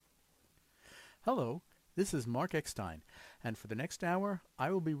Hello, this is Mark Eckstein, and for the next hour,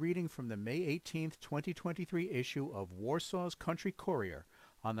 I will be reading from the May 18th, 2023 issue of Warsaw's Country Courier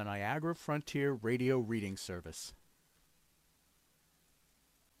on the Niagara Frontier Radio Reading Service.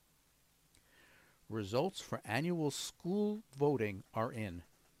 Results for annual school voting are in.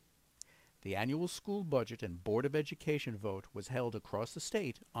 The annual school budget and Board of Education vote was held across the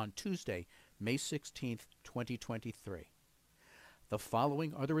state on Tuesday, May 16th, 2023. The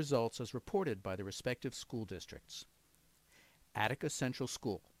following are the results as reported by the respective school districts. Attica Central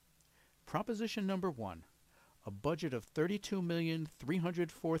School. Proposition number 1. A budget of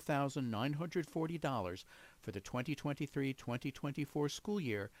 $32,304,940 for the 2023-2024 school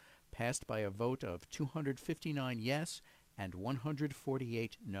year passed by a vote of 259 yes and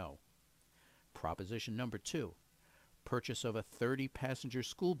 148 no. Proposition number 2. Purchase of a 30-passenger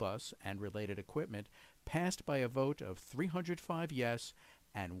school bus and related equipment passed by a vote of 305 yes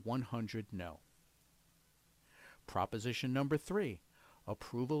and 100 no. Proposition number 3.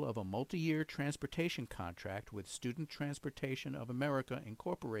 Approval of a multi-year transportation contract with Student Transportation of America,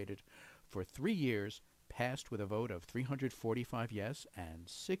 Incorporated for 3 years passed with a vote of 345 yes and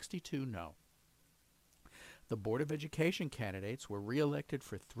 62 no. The Board of Education candidates were re-elected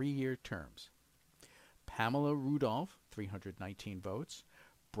for 3-year terms. Pamela Rudolph, 319 votes,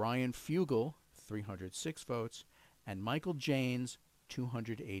 Brian Fugel, 306 votes, and Michael Janes,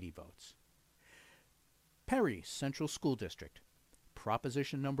 280 votes. Perry Central School District.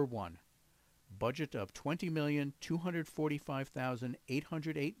 Proposition number 1. Budget of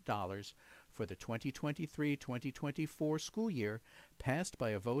 $20,245,808 for the 2023-2024 school year passed by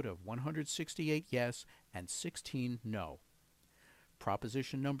a vote of 168 yes and 16 no.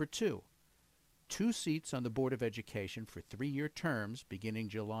 Proposition number 2. 2 seats on the Board of Education for 3-year terms beginning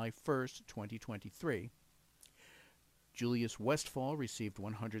July 1st, 2023. Julius Westfall received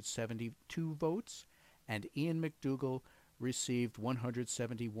 172 votes, and Ian McDougall received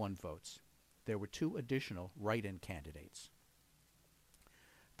 171 votes. There were 2 additional write-in candidates.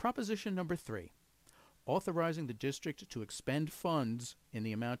 Proposition number 3. Authorizing the district to expend funds in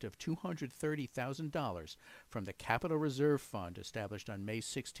the amount of $230,000 from the Capital Reserve Fund established on May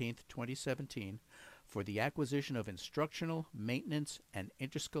 16, 2017, for the acquisition of instructional, maintenance, and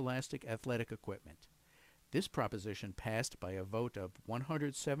interscholastic athletic equipment. This proposition passed by a vote of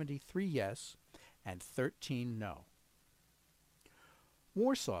 173 yes and 13 no.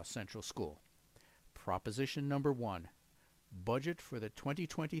 Warsaw Central School. Proposition number 1. Budget for the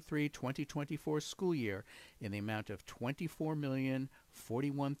 2023-2024 school year in the amount of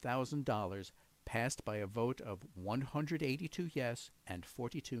 $24,041,000 passed by a vote of 182 yes and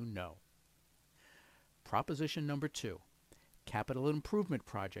 42 no. Proposition number 2. Capital Improvement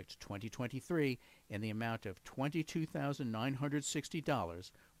Project 2023 in the amount of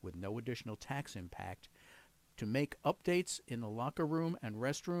 $22,960 with no additional tax impact to make updates in the locker room and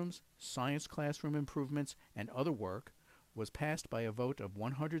restrooms, science classroom improvements, and other work was passed by a vote of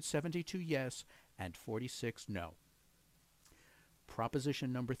 172 yes and 46 no.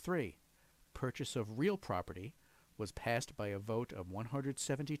 Proposition number 3, purchase of real property, was passed by a vote of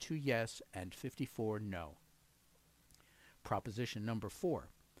 172 yes and 54 no. Proposition number 4,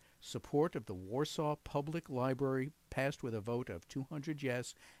 support of the Warsaw Public Library, passed with a vote of 200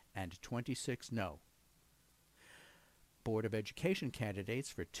 yes and 26 no. Board of Education candidates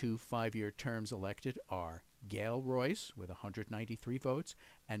for 2 5-year terms elected are Gail Royce with 193 votes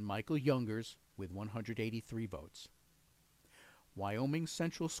and Michael Youngers with 183 votes. Wyoming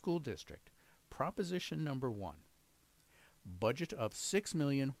Central School District. Proposition number 1. Budget of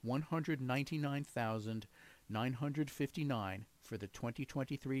 $6,199,959 for the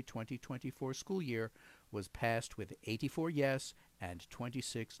 2023-2024 school year was passed with 84 yes and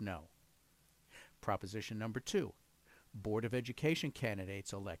 26 no. Proposition number 2. Board of Education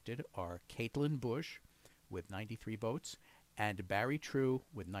candidates elected are Caitlin Bush with 93 votes and Barry True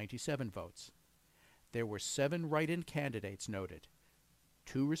with 97 votes. There were 7 write-in candidates noted.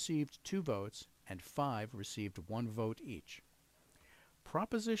 2 received 2 votes and 5 received 1 vote each.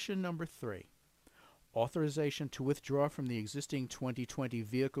 Proposition number 3. Authorization to withdraw from the existing 2020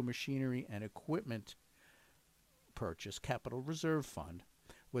 Vehicle Machinery and Equipment Purchase Capital Reserve Fund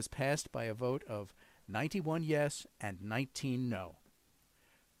was passed by a vote of 91 yes and 19 no.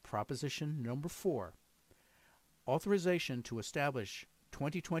 Proposition number 4. Authorization to establish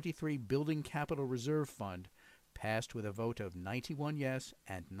 2023 Building Capital Reserve Fund passed with a vote of 91 yes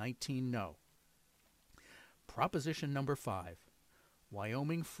and 19 no. Proposition number 5.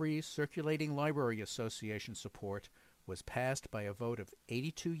 Wyoming Free Circulating Library Association support was passed by a vote of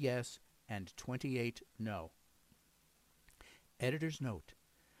 82 yes and 28 no. Editor's note.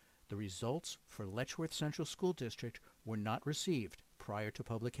 The results for Letchworth Central School District were not received prior to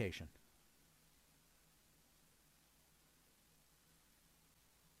publication.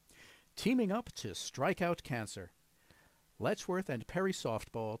 Teaming up to strike out cancer. Letchworth and Perry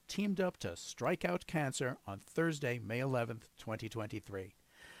Softball teamed up to strike out cancer on Thursday, May 11th, 2023.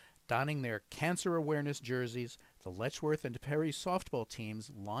 Donning their cancer awareness jerseys, the Letchworth and Perry softball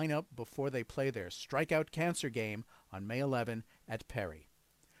teams line up before they play their strikeout cancer game on May 11 at Perry.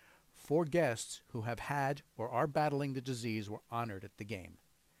 4 guests who have had or are battling the disease were honored at the game.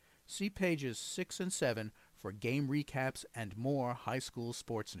 See pages 6 and 7 for game recaps and more high school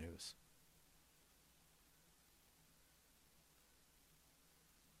sports news.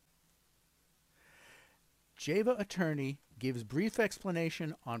 Java attorney gives brief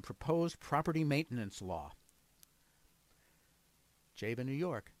explanation on proposed property maintenance law. Java, New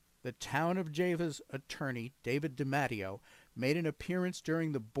York. The town of Java's attorney, David DiMatteo, made an appearance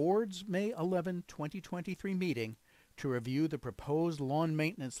during the board's May 11, 2023 meeting to review the proposed lawn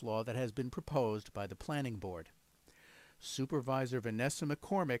maintenance law that has been proposed by the Planning Board. Supervisor Vanessa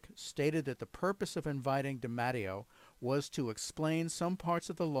McCormick stated that the purpose of inviting DiMatteo was to explain some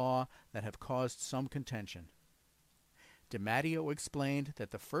parts of the law that have caused some contention. DiMatteo explained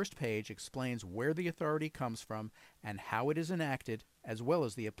that the first page explains where the authority comes from and how it is enacted, as well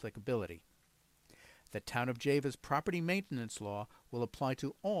as the applicability. The Town of Java's property maintenance law will apply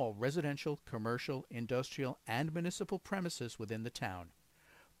to all residential, commercial, industrial, and municipal premises within the town.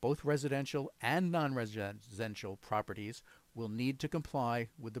 Both residential and non-residential properties will need to comply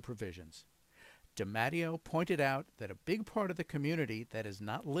with the provisions. DiMatteo pointed out that a big part of the community that is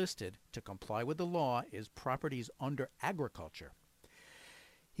not listed to comply with the law is properties under agriculture.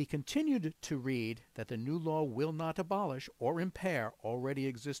 He continued to read that the new law will not abolish or impair already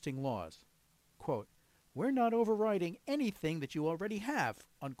existing laws. Quote, "We're not overriding anything that you already have,"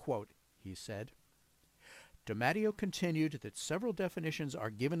 unquote, he said. DiMatteo continued that several definitions are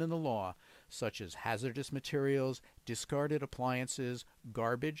given in the law, such as hazardous materials, discarded appliances,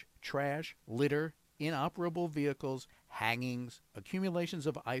 garbage, trash, litter, inoperable vehicles, hangings, accumulations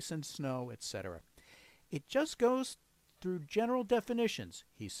of ice and snow, etc. It just goes through general definitions,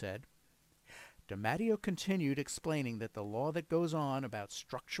 he said. DiMatteo continued explaining that the law that goes on about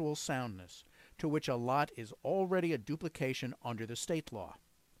structural soundness, to which a lot is already a duplication under the state law.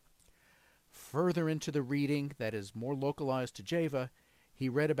 Further into the reading that is more localized to Java, he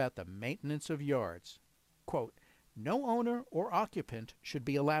read about the maintenance of yards. Quote, "No owner or occupant should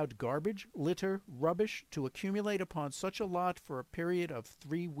be allowed garbage, litter, rubbish to accumulate upon such a lot for a period of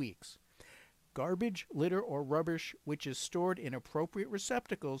 3 weeks. Garbage, litter, or rubbish which is stored in appropriate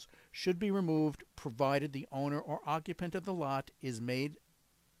receptacles should be removed provided the owner or occupant of the lot is made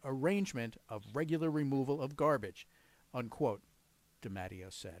arrangement of regular removal of garbage," unquote,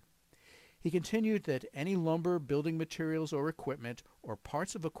 DiMatteo said. He continued that any lumber, building materials, or equipment, or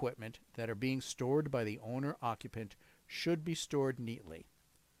parts of equipment that are being stored by the owner-occupant should be stored neatly.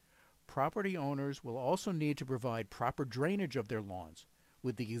 Property owners will also need to provide proper drainage of their lawns,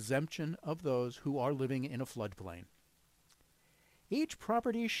 with the exemption of those who are living in a floodplain. Each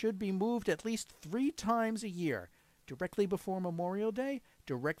property should be moved at least 3 times a year, directly before Memorial Day,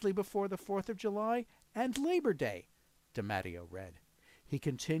 directly before the 4th of July, and Labor Day, DiMatteo read. He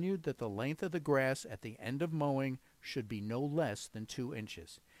continued that the length of the grass at the end of mowing should be no less than 2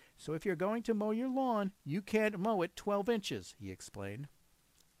 inches. So if you're going to mow your lawn, you can't mow it 12 inches, he explained.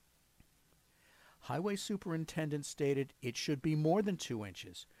 Highway Superintendent stated it should be more than 2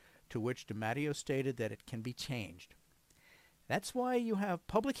 inches, to which DiMatteo stated that it can be changed. That's why you have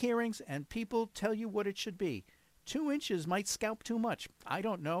public hearings and people tell you what it should be. 2 inches might scalp too much. I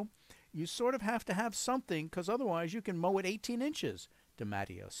don't know. You sort of have to have something, because otherwise you can mow it 18 inches,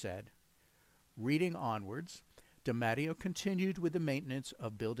 DiMatteo said. Reading onwards, DiMatteo continued with the maintenance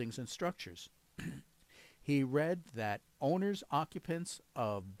of buildings and structures. He read that owners, occupants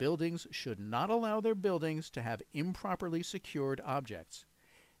of buildings should not allow their buildings to have improperly secured objects.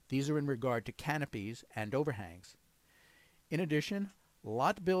 These are in regard to canopies and overhangs. In addition,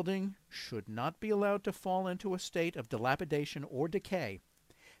 lot building should not be allowed to fall into a state of dilapidation or decay.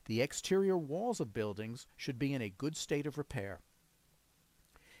 The exterior walls of buildings should be in a good state of repair.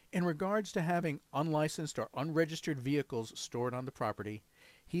 In regards to having unlicensed or unregistered vehicles stored on the property,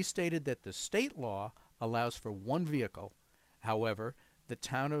 he stated that the state law allows for 1 vehicle. However, the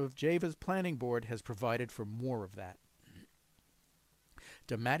Town of Java's Planning Board has provided for more of that.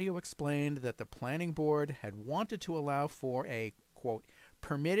 DiMatteo explained that the Planning Board had wanted to allow for a, quote,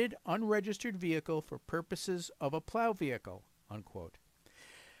 "permitted unregistered vehicle for purposes of a plow vehicle," unquote.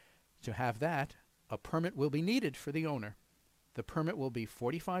 To have that, a permit will be needed for the owner. The permit will be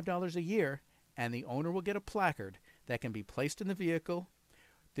 $45 a year, and the owner will get a placard that can be placed in the vehicle.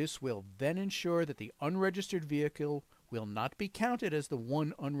 This will then ensure that the unregistered vehicle will not be counted as the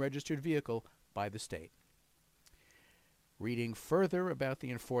one unregistered vehicle by the state. Reading further about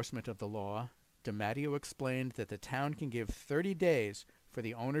the enforcement of the law, DiMatteo explained that the town can give 30 days for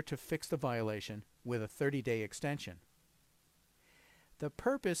the owner to fix the violation with a 30-day extension. The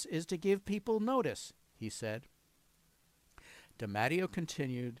purpose is to give people notice, he said. DiMatteo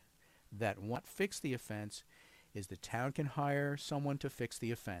continued that what fixed the offense is the town can hire someone to fix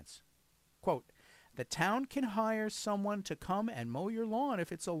the offense. Quote, the town can hire someone to come and mow your lawn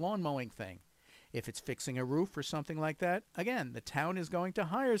if it's a lawn mowing thing. If it's fixing a roof or something like that, again, the town is going to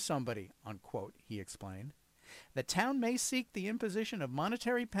hire somebody, unquote, he explained. The town may seek the imposition of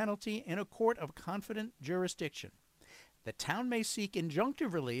monetary penalty in a court of confident jurisdiction. The town may seek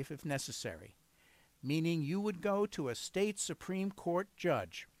injunctive relief if necessary, meaning you would go to a state Supreme Court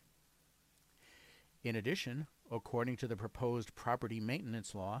judge. In addition, according to the proposed property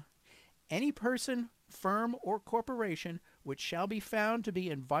maintenance law, any person, firm, or corporation which shall be found to be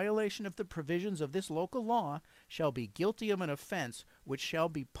in violation of the provisions of this local law shall be guilty of an offense which shall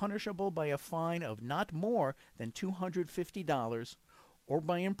be punishable by a fine of not more than $250 or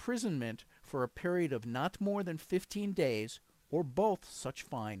by imprisonment for a period of not more than 15 days or both such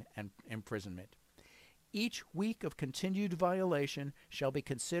fine and imprisonment. Each week of continued violation shall be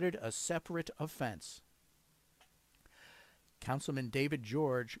considered a separate offense. Councilman David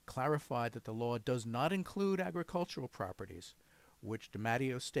George clarified that the law does not include agricultural properties, which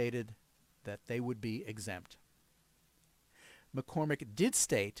DiMatteo stated that they would be exempt. McCormick did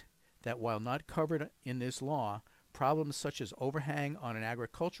state that while not covered in this law, problems such as overhang on an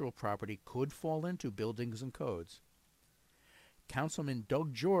agricultural property could fall into buildings and codes. Councilman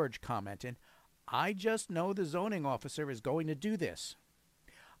Doug George commented, I just know the zoning officer is going to do this.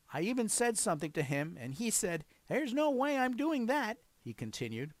 I even said something to him, and he said, there's no way I'm doing that, he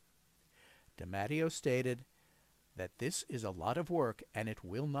continued. DiMatteo stated that this is a lot of work, and it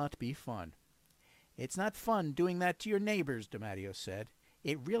will not be fun. It's not fun doing that to your neighbors, DiMatteo said.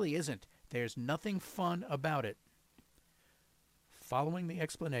 It really isn't. There's nothing fun about it. Following the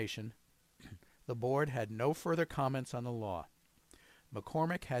explanation, the board had no further comments on the law.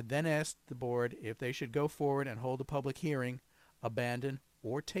 McCormick had then asked the board if they should go forward and hold a public hearing, abandon,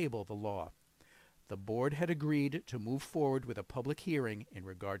 or table the law. The board had agreed to move forward with a public hearing in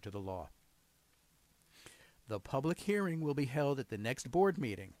regard to the law. The public hearing will be held at the next board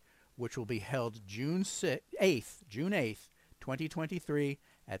meeting, which will be held June 8th, 2023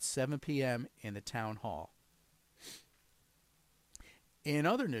 at 7 p.m. in the town hall. In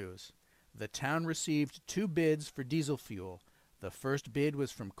other news, the town received 2 bids for diesel fuel. The first bid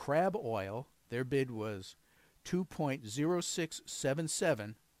was from Crab Oil. Their bid was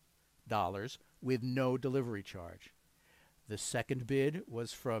 $2.0677 with no delivery charge. The second bid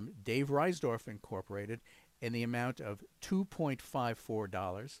was from Dave Reisdorf Incorporated in the amount of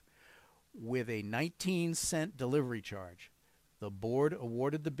 $2.54 with a 19-cent delivery charge. The board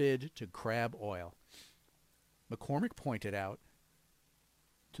awarded the bid to Crab Oil. McCormick pointed out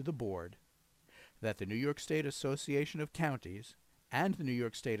to the board that the New York State Association of Counties and the New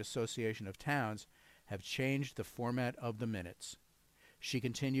York State Association of Towns have changed the format of the minutes. She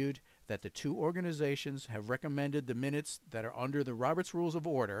continued that the 2 organizations have recommended the minutes that are under the Robert's Rules of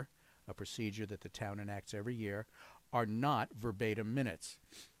Order, a procedure that the town enacts every year, are not verbatim minutes.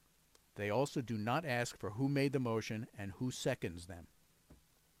 They also do not ask for who made the motion and who seconds them.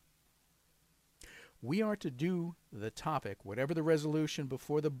 We are to do the topic, whatever the resolution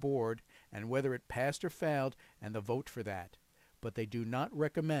before the board, and whether it passed or failed, and the vote for that. But they do not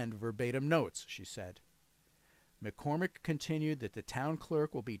recommend verbatim notes, she said. McCormick continued that the town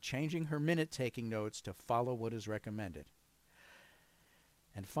clerk will be changing her minute-taking notes to follow what is recommended.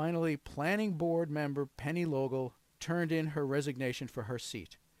 And finally, planning board member Penny Logal turned in her resignation for her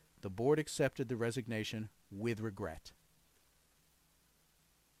seat. The board accepted the resignation with regret.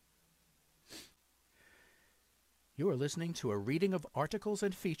 You are listening to a reading of articles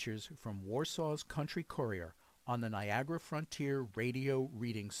and features from Warsaw's Country Courier on the Niagara Frontier Radio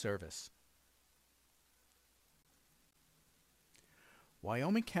Reading Service.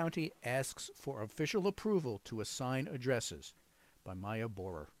 Wyoming County asks for official approval to assign addresses, by Maya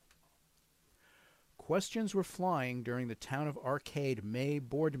Borer. Questions were flying during the Town of Arcade May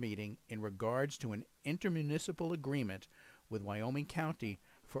board meeting in regards to an intermunicipal agreement with Wyoming County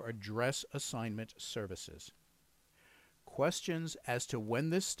for address assignment services. Questions as to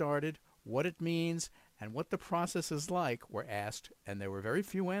when this started, what it means, and what the process is like were asked, and there were very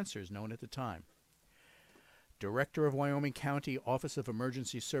few answers known at the time. Director of Wyoming County Office of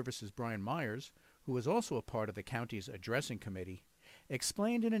Emergency Services Brian Myers, who was also a part of the county's addressing committee,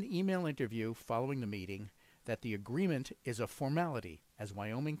 explained in an email interview following the meeting that the agreement is a formality, as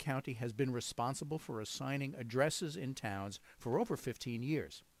Wyoming County has been responsible for assigning addresses in towns for over 15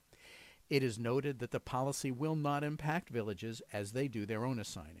 years. It is noted that the policy will not impact villages as they do their own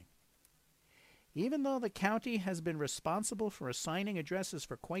assigning. Even though the county has been responsible for assigning addresses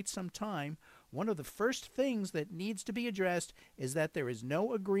for quite some time, one of the first things that needs to be addressed is that there is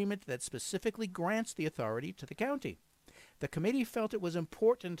no agreement that specifically grants the authority to the county. The committee felt it was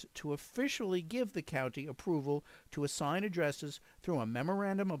important to officially give the county approval to assign addresses through a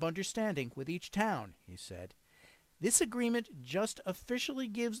memorandum of understanding with each town, he said. This agreement just officially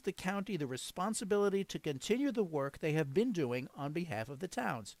gives the county the responsibility to continue the work they have been doing on behalf of the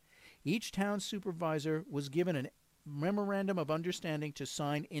towns. Each town supervisor was given a memorandum of understanding to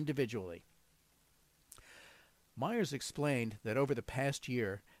sign individually. Myers explained that over the past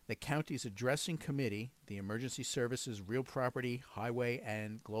year, the county's addressing committee, the Emergency Services Real Property, Highway,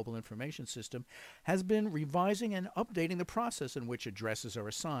 and Global Information System, has been revising and updating the process in which addresses are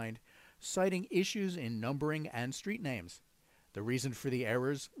assigned, citing issues in numbering and street names. The reason for the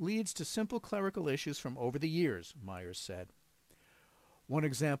errors leads to simple clerical issues from over the years, Myers said. One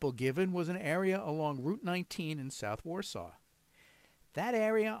example given was an area along Route 19 in South Warsaw. That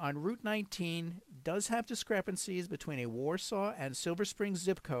area on Route 19 does have discrepancies between a Warsaw and Silver Springs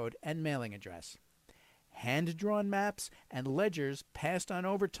zip code and mailing address. Hand-drawn maps and ledgers passed on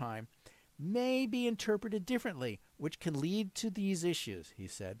over time may be interpreted differently, which can lead to these issues, he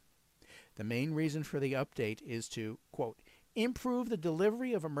said. The main reason for the update is to, quote, improve the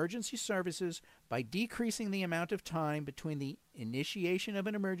delivery of emergency services by decreasing the amount of time between the initiation of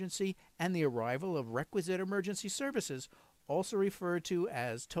an emergency and the arrival of requisite emergency services, also referred to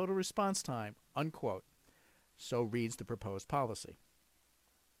as total response time, unquote. So reads the proposed policy.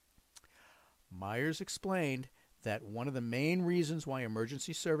 Myers explained that one of the main reasons why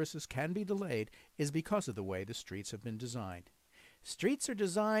emergency services can be delayed is because of the way the streets have been designed. Streets are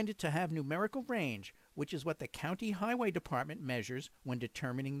designed to have numerical range, which is what the county highway department measures when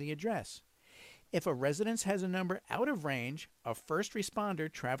determining the address. If a residence has a number out of range, a first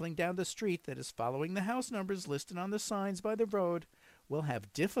responder traveling down the street that is following the house numbers listed on the signs by the road will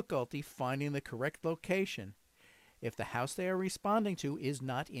have difficulty finding the correct location if the house they are responding to is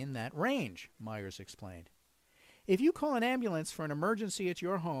not in that range, Myers explained. If you call an ambulance for an emergency at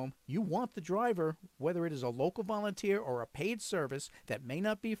your home, you want the driver, whether it is a local volunteer or a paid service that may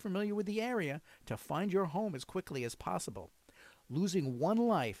not be familiar with the area, to find your home as quickly as possible. Losing one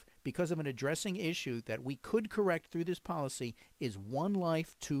life because of an addressing issue that we could correct through this policy is one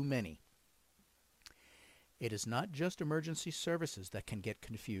life too many. It is not just emergency services that can get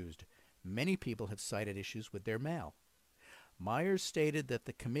confused. Many people have cited issues with their mail. Myers stated that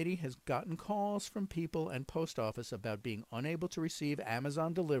the committee has gotten calls from people and post office about being unable to receive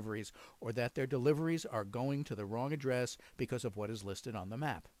Amazon deliveries or that their deliveries are going to the wrong address because of what is listed on the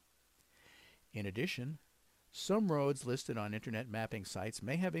map. In addition, some roads listed on internet mapping sites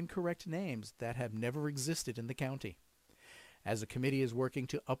may have incorrect names that have never existed in the county. As the committee is working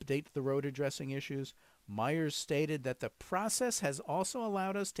to update the road addressing issues, Myers stated that the process has also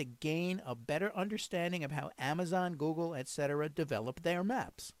allowed us to gain a better understanding of how Amazon, Google, etc. develop their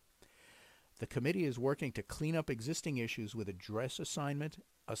maps. The committee is working to clean up existing issues with address assignment,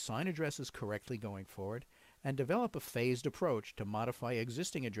 assign addresses correctly going forward, and develop a phased approach to modify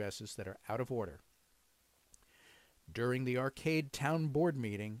existing addresses that are out of order. During the Arcade Town Board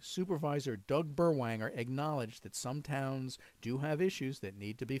meeting, Supervisor Doug Berwanger acknowledged that some towns do have issues that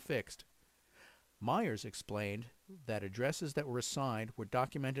need to be fixed. Myers explained that addresses that were assigned were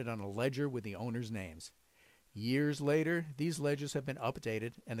documented on a ledger with the owners' names. Years later, these ledgers have been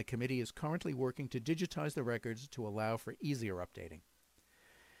updated, and the committee is currently working to digitize the records to allow for easier updating.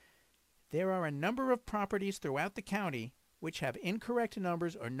 There are a number of properties throughout the county which have incorrect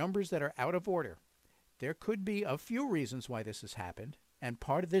numbers or numbers that are out of order. There could be a few reasons why this has happened, and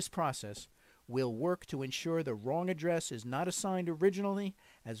part of this process will work to ensure the wrong address is not assigned originally,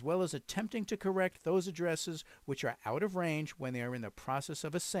 as well as attempting to correct those addresses which are out of range when they are in the process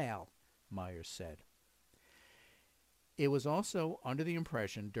of a sale, Myers said. It was also under the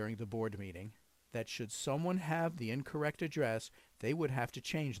impression during the board meeting that should someone have the incorrect address, they would have to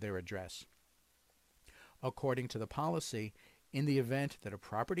change their address. According to the policy, in the event that a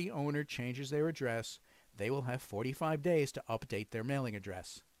property owner changes their address, they will have 45 days to update their mailing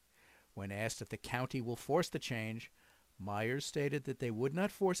address. When asked if the county will force the change, Myers stated that they would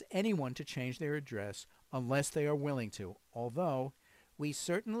not force anyone to change their address unless they are willing to, although We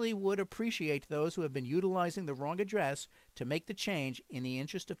certainly would appreciate those who have been utilizing the wrong address to make the change in the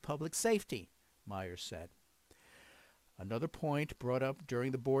interest of public safety, Myers said. Another point brought up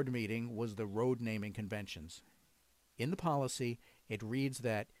during the board meeting was the road naming conventions. In the policy, it reads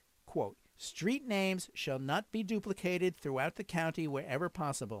that, quote, street names shall not be duplicated throughout the county wherever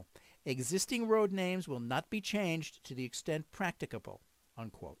possible. Existing road names will not be changed to the extent practicable,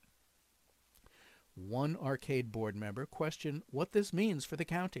 unquote. One arcade board member questioned what this means for the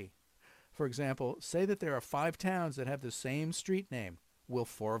county. For example, say that there are 5 towns that have the same street name. Will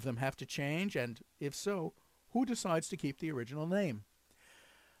 4 of them have to change? And if so, who decides to keep the original name?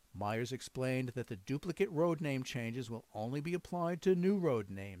 Myers explained that the duplicate road name changes will only be applied to new road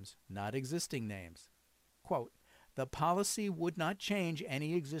names, not existing names. Quote, the policy would not change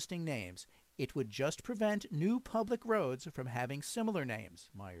any existing names. It would just prevent new public roads from having similar names,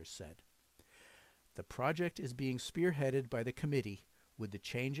 Myers said. The project is being spearheaded by the committee, with the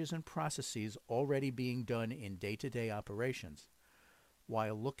changes and processes already being done in day-to-day operations.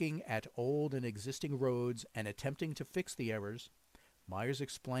 While looking at old and existing roads and attempting to fix the errors, Myers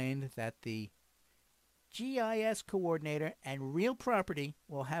explained that the GIS coordinator and real property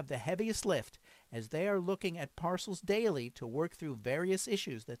will have the heaviest lift, as they are looking at parcels daily to work through various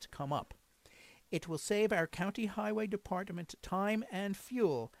issues that come up. It will save our county highway department time and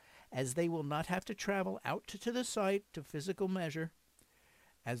fuel, as they will not have to travel out to the site to physical measure,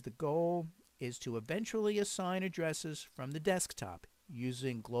 as the goal is to eventually assign addresses from the desktop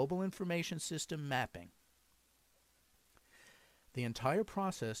using Global Information System mapping. The entire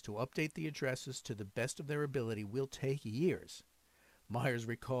process to update the addresses to the best of their ability will take years. Myers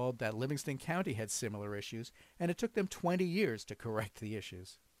recalled that Livingston County had similar issues, and it took them 20 years to correct the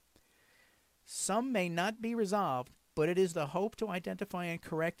issues. Some may not be resolved, but it is the hope to identify and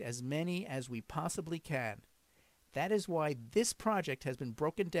correct as many as we possibly can. That is why this project has been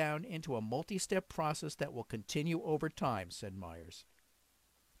broken down into a multi-step process that will continue over time, said Myers.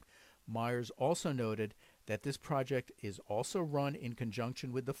 Myers also noted that this project is also run in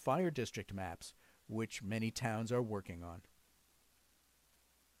conjunction with the fire district maps, which many towns are working on.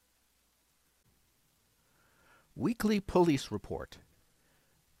 Weekly Police Report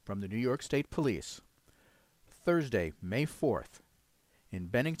from the New York State Police. Thursday, May 4th. In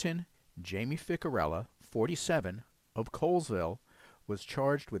Bennington, Jamie Ficarella, 47, of Colesville, was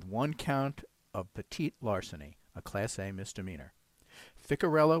charged with 1 count of petite larceny, a Class A misdemeanor.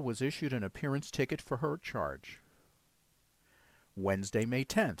 Ficarella was issued an appearance ticket for her charge. Wednesday, May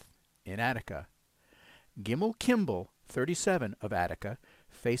 10th. In Attica, Gimmel Kimball, 37, of Attica,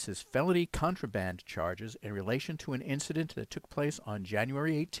 faces felony contraband charges in relation to an incident that took place on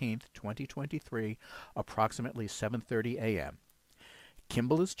January 18, 2023, approximately 7:30 a.m.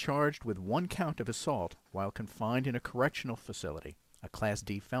 Kimball is charged with 1 count of assault while confined in a correctional facility, a Class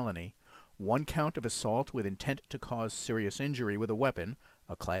D felony, 1 count of assault with intent to cause serious injury with a weapon,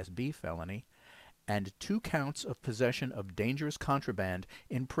 a Class B felony, and 2 counts of possession of dangerous contraband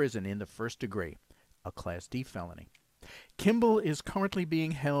in prison in the first degree, a Class D felony. Kimball is currently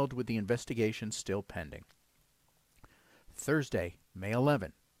being held with the investigation still pending. Thursday, May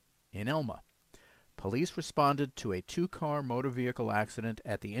 11, in Elma, police responded to a 2-car motor vehicle accident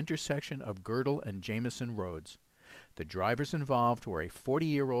at the intersection of Girdle and Jameson Roads. The drivers involved were a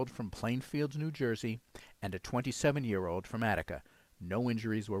 40-year-old from Plainfield, New Jersey, and a 27-year-old from Attica. No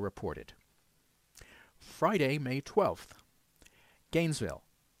injuries were reported. Friday, May 12th. Gainesville.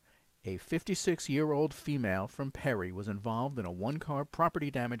 A 56-year-old female from Perry was involved in a 1-car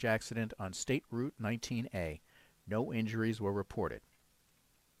property damage accident on State Route 19A. No injuries were reported.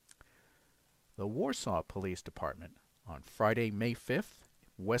 The Warsaw Police Department on Friday, May 5th,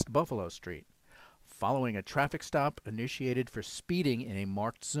 West Buffalo Street. Following a traffic stop initiated for speeding in a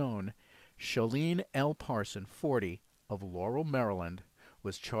marked zone, Shalene L. Parson, 40, of Laurel, Maryland,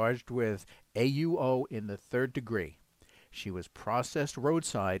 was charged with AUO in the 3rd degree. She was processed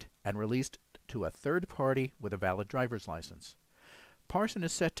roadside and released to a third party with a valid driver's license. Parson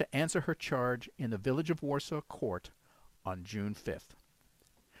is set to answer her charge in the Village of Warsaw Court on June 5th.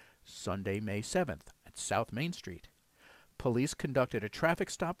 Sunday, May 7th, at South Main Street. Police conducted a traffic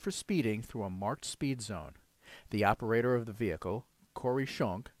stop for speeding through a marked speed zone. The operator of the vehicle,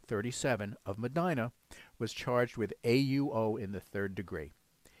 Courier, 37, of Medina, was charged with AUO in the 3rd degree.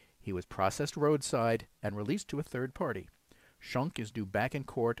 He was processed roadside and released to a third party. Schunk is due back in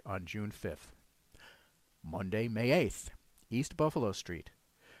court on June 5th. Monday, May 8th, East Buffalo Street.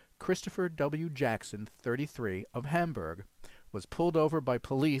 Christopher W. Jackson, 33, of Hamburg, was pulled over by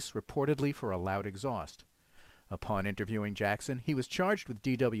police reportedly for a loud exhaust. Upon interviewing Jackson, he was charged with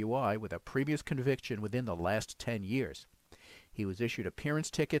DWI with a previous conviction within the last 10 years. He was issued appearance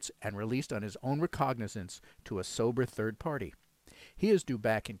tickets and released on his own recognizance to a sober third party. He is due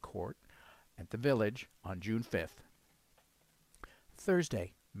back in court at the Village on June 5th.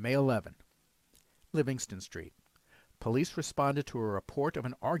 Thursday, May 11. Livingston Street. Police responded to a report of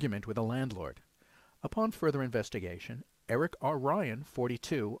an argument with a landlord. Upon further investigation, Eric R. Ryan,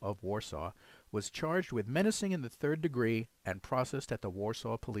 42, of Warsaw, was charged with menacing in the third degree and processed at the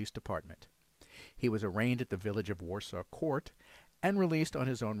Warsaw Police Department. He was arraigned at the Village of Warsaw Court and released on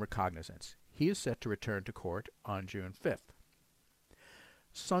his own recognizance. He is set to return to court on June 5th.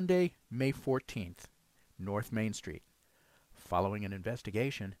 Sunday, May 14th, North Main Street. Following an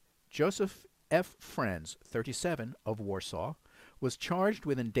investigation, Joseph F. Friends, 37, of Warsaw, was charged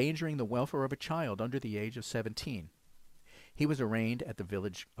with endangering the welfare of a child under the age of 17. He was arraigned at the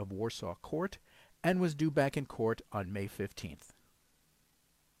Village of Warsaw Court and was due back in court on May 15th.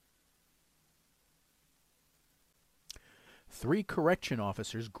 3 correction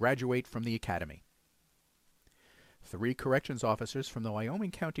officers graduate from the academy. 3 corrections officers from the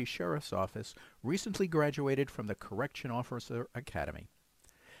Wyoming County Sheriff's Office recently graduated from the Correction Officer Academy.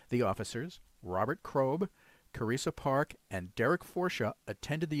 The officers, Robert Kroeb, Carissa Park, and Derek Forsha,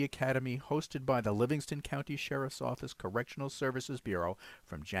 attended the academy hosted by the Livingston County Sheriff's Office Correctional Services Bureau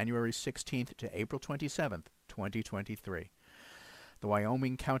from January 16th to April 27th, 2023. The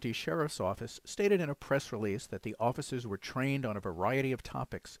Wyoming County Sheriff's Office stated in a press release that the officers were trained on a variety of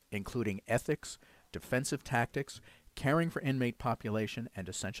topics, including ethics, defensive tactics, caring for inmate population and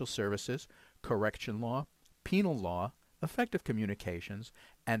essential services, correction law, penal law, effective communications,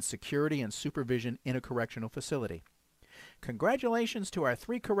 and security and supervision in a correctional facility. Congratulations to our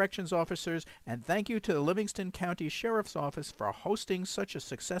 3 corrections officers, and thank you to the Livingston County Sheriff's Office for hosting such a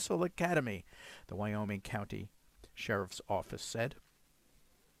successful academy, the Wyoming County Sheriff's Office said.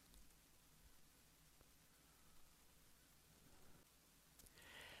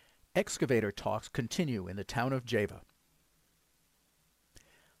 Excavator talks continue in the town of Java.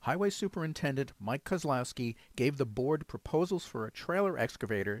 Highway Superintendent Mike Kozlowski gave the board proposals for a trailer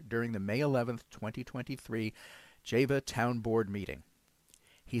excavator during the May 11, 2023 Java Town Board meeting.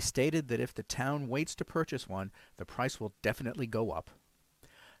 He stated that if the town waits to purchase one, the price will definitely go up.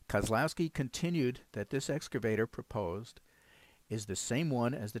 Kozlowski continued that this excavator proposed is the same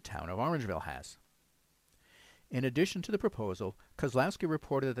one as the town of Orangeville has. In addition to the proposal, Kozlowski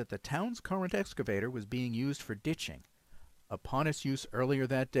reported that the town's current excavator was being used for ditching. Upon its use earlier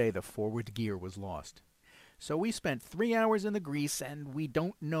that day, the forward gear was lost. So we spent 3 hours in the grease, and we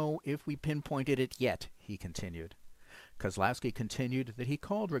don't know if we pinpointed it yet, he continued. Kozlowski continued that he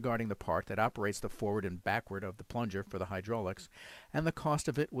called regarding the part that operates the forward and backward of the plunger for the hydraulics, and the cost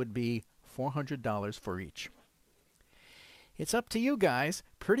of it would be $400 for each. It's up to you guys.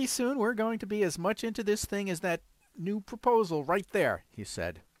 Pretty soon we're going to be as much into this thing as that new proposal right there, he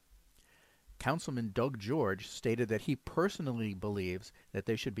said. Councilman Doug George stated that he personally believes that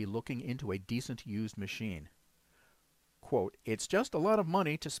they should be looking into a decent used machine. Quote, "It's just a lot of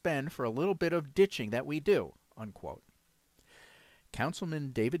money to spend for a little bit of ditching that we do," unquote.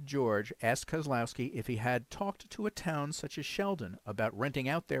 Councilman David George asked Kozlowski if he had talked to a town such as Sheldon about renting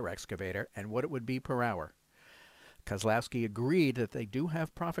out their excavator and what it would be per hour. Kozlowski agreed that they do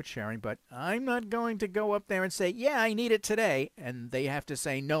have profit sharing, but I'm not going to go up there and say, yeah, I need it today, and they have to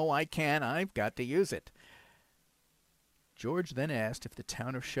say, no, I can't, I've got to use it. George then asked if the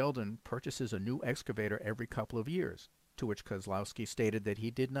town of Sheldon purchases a new excavator every couple of years, to which Kozlowski stated that he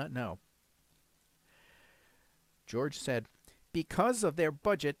did not know. George said, because of their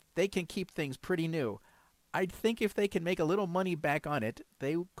budget, they can keep things pretty new. I'd think if they can make a little money back on it,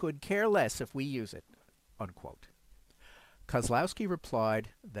 they could care less if we use it, unquote. Kozlowski replied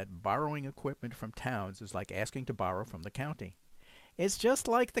that borrowing equipment from towns is like asking to borrow from the county. It's just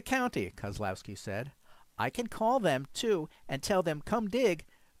like the county, Kozlowski said. I can call them, too, and tell them, come dig,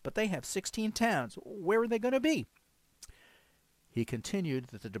 but they have 16 towns. Where are they going to be? He continued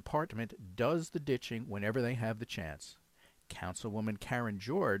that the department does the ditching whenever they have the chance. Councilwoman Karen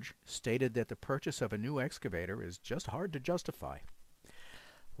George stated that the purchase of a new excavator is just hard to justify.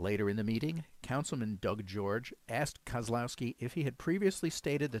 Later in the meeting, Councilman Doug George asked Kozlowski if he had previously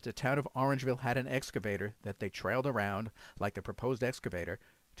stated that the town of Orangeville had an excavator that they trailed around like the proposed excavator,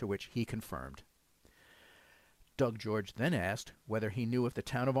 to which he confirmed. Doug George then asked whether he knew if the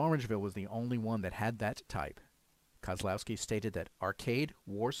town of Orangeville was the only one that had that type. Kozlowski stated that Arcade,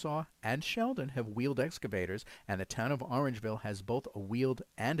 Warsaw, and Sheldon have wheeled excavators, and the town of Orangeville has both a wheeled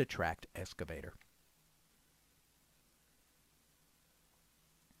and a tracked excavator.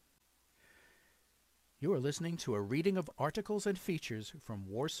 You are listening to a reading of articles and features from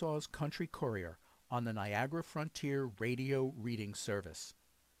Warsaw's Country Courier, on the Niagara Frontier Radio Reading Service.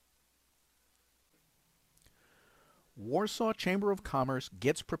 Warsaw Chamber of Commerce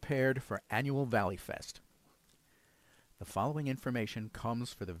gets prepared for annual Valley Fest. The following information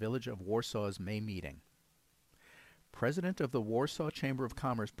comes for the Village of Warsaw's May meeting. President of the Warsaw Chamber of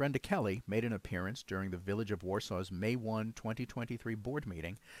Commerce, Brenda Kelly, made an appearance during the Village of Warsaw's May 1, 2023 board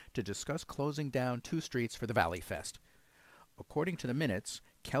meeting to discuss closing down 2 streets for the Valley Fest. According to the minutes,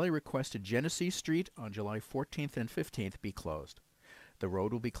 Kelly requested Genesee Street on July 14th and 15th be closed. The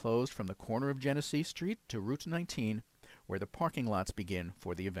road will be closed from the corner of Genesee Street to Route 19, where the parking lots begin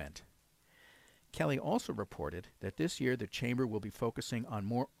for the event. Kelly also reported that this year the Chamber will be focusing on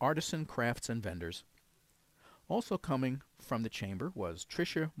more artisan crafts and vendors. Also coming from the Chamber was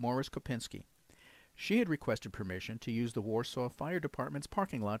Tricia Morris-Kopinski. She had requested permission to use the Warsaw Fire Department's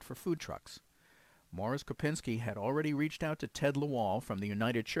parking lot for food trucks. Morris-Kopinski had already reached out to Ted Lawal from the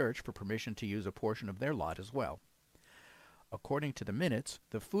United Church for permission to use a portion of their lot as well. According to the minutes,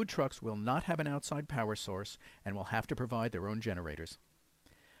 the food trucks will not have an outside power source and will have to provide their own generators.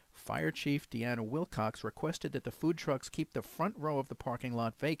 Fire Chief Deanna Wilcox requested that the food trucks keep the front row of the parking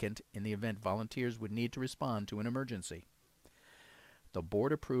lot vacant in the event volunteers would need to respond to an emergency. The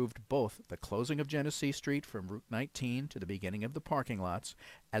board approved both the closing of Genesee Street from Route 19 to the beginning of the parking lots,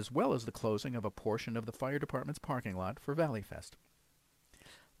 as well as the closing of a portion of the fire department's parking lot for Valley Fest.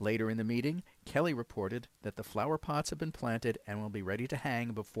 Later in the meeting, Kelly reported that the flower pots have been planted and will be ready to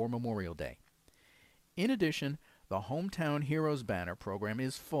hang before Memorial Day. In addition, the Hometown Heroes banner program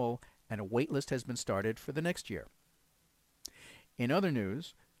is full, and a wait list has been started for the next year. In other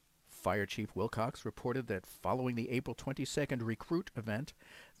news, Fire Chief Wilcox reported that following the April 22nd recruit event,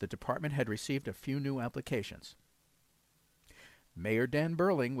 the department had received a few new applications. Mayor Dan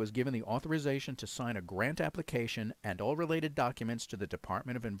Burling was given the authorization to sign a grant application and all related documents to the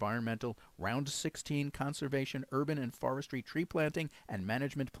Department of Environmental Round 16 Conservation Urban and Forestry Tree Planting and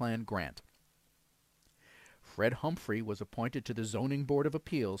Management Plan grant. Fred Humphrey was appointed to the Zoning Board of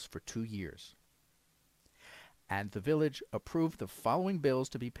Appeals for 2 years. And the village approved the following bills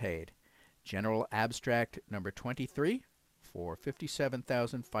to be paid. General Abstract number 23 for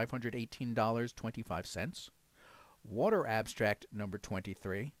 $57,518.25. Water Abstract number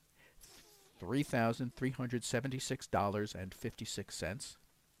 23, $3,376.56.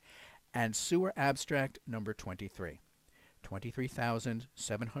 And Sewer Abstract number 23.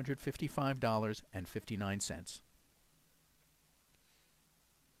 $23,755.59.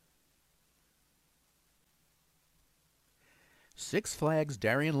 Six Flags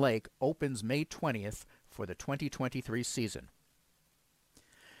Darien Lake opens May 20th for the 2023 season.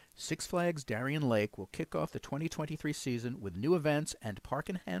 Six Flags Darien Lake will kick off the 2023 season with new events and park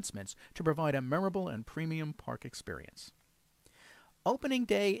enhancements to provide a memorable and premium park experience. Opening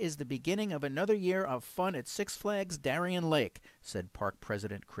day is the beginning of another year of fun at Six Flags Darien Lake, said Park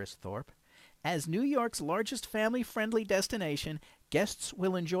President Chris Thorpe. As New York's largest family-friendly destination, guests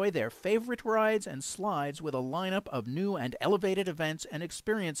will enjoy their favorite rides and slides with a lineup of new and elevated events and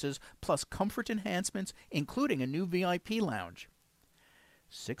experiences, plus comfort enhancements, including a new VIP lounge.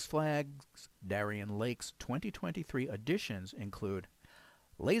 Six Flags Darien Lake's 2023 additions include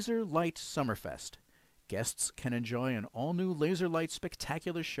Laser Light Summerfest. Guests can enjoy an all-new laser light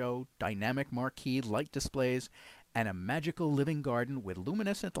spectacular show, dynamic marquee light displays, and a magical living garden with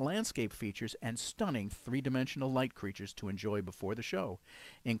luminescent landscape features and stunning three-dimensional light creatures to enjoy before the show,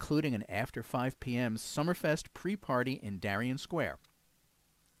 including an after 5 p.m. Summerfest pre-party in Darien Square.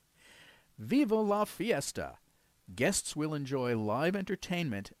 Viva la Fiesta! Guests will enjoy live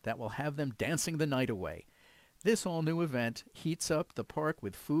entertainment that will have them dancing the night away. This all-new event heats up the park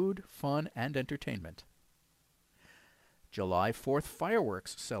with food, fun, and entertainment. July 4th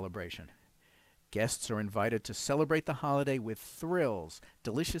Fireworks Celebration. Guests are invited to celebrate the holiday with thrills,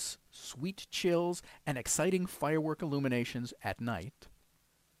 delicious sweet chills, and exciting firework illuminations at night.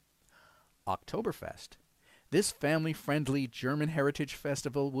 Oktoberfest. This family-friendly German heritage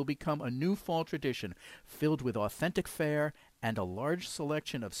festival will become a new fall tradition filled with authentic fare and a large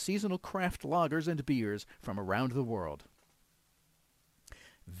selection of seasonal craft lagers and beers from around the world.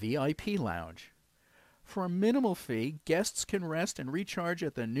 VIP Lounge. For a minimal fee, guests can rest and recharge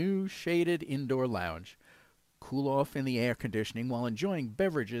at the new shaded indoor lounge. Cool off in the air conditioning while enjoying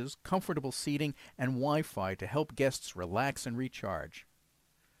beverages, comfortable seating, and Wi-Fi to help guests relax and recharge.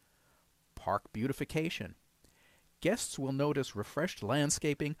 Park Beautification. Guests will notice refreshed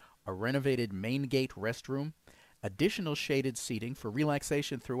landscaping, a renovated main gate restroom, additional shaded seating for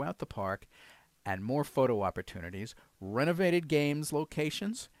relaxation throughout the park, and more photo opportunities, renovated games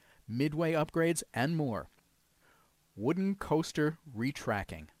locations, midway upgrades, and more. Wooden coaster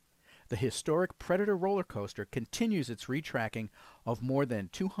retracking. The historic Predator roller coaster continues its retracking of more than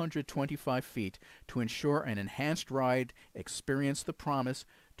 225 feet to ensure an enhanced ride experience the promise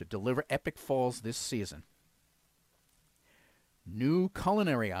to deliver epic falls this season. New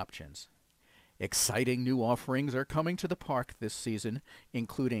culinary options. Exciting new offerings are coming to the park this season,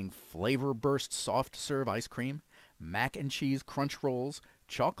 including Flavor Burst soft serve ice cream, mac and cheese crunch rolls,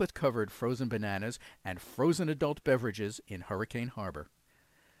 chocolate-covered frozen bananas, and frozen adult beverages in Hurricane Harbor.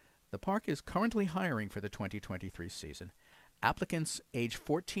 The park is currently hiring for the 2023 season. Applicants age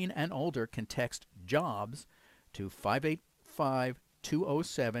 14 and older can text JOBS to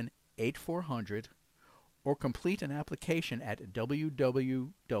 585-207-8400 or complete an application at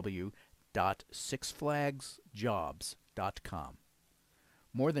www.sixflagsjobs.com.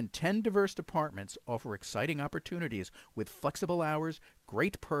 More than 10 diverse departments offer exciting opportunities with flexible hours,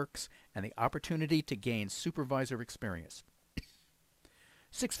 great perks, and the opportunity to gain supervisor experience.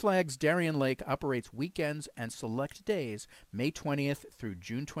 Six Flags Darien Lake operates weekends and select days, May 20th through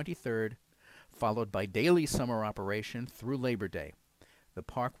June 23rd, followed by daily summer operation through Labor Day. The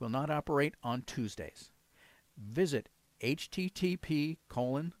park will not operate on Tuesdays. Visit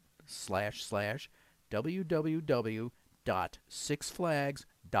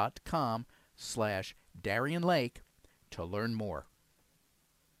http://www.sixflags.com/Darien Lake to learn more.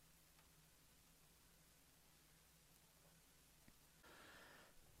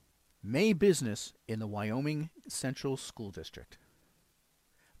 May business in the Wyoming Central School District.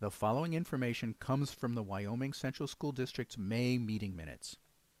 The following information comes from the Wyoming Central School District's May meeting minutes.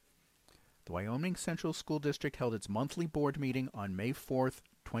 The Wyoming Central School District held its monthly board meeting on May 4th,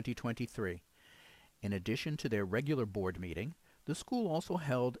 2023. In addition to their regular board meeting, the school also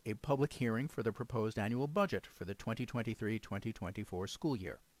held a public hearing for the proposed annual budget for the 2023-2024 school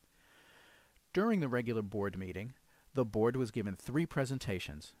year. During the regular board meeting, the board was given 3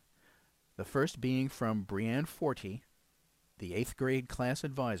 presentations. The first being from Brianne Forte, the 8th grade class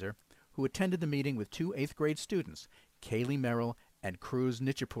advisor, who attended the meeting with 2 8th grade students, Kaylee Merrill and Cruz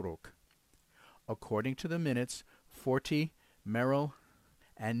Nichipuruk. According to the minutes, Forte, Merrill,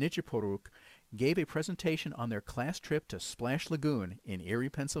 and Nichipuruk gave a presentation on their class trip to Splash Lagoon in Erie,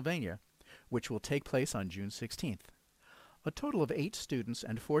 Pennsylvania, which will take place on June 16th. A total of 8 students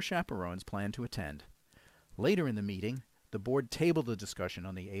and 4 chaperones plan to attend. Later in the meeting, the board tabled the discussion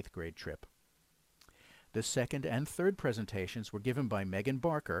on the 8th grade trip. The second and third presentations were given by Megan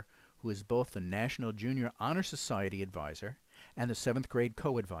Barker, who is both the National Junior Honor Society advisor and the 7th grade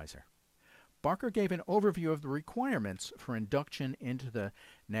co-advisor. Barker gave an overview of the requirements for induction into the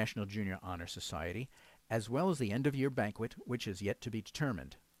National Junior Honor Society, as well as the end-of-year banquet, which is yet to be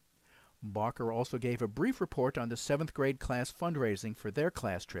determined. Barker also gave a brief report on the 7th grade class fundraising for their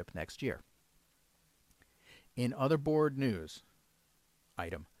class trip next year. In other board news,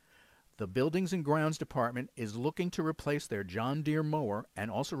 item: the Buildings and Grounds Department is looking to replace their John Deere mower and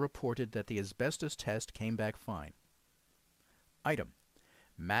also reported that the asbestos test came back fine. Item: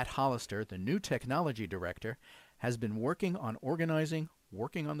 Matt Hollister, the new technology director, has been working on organizing,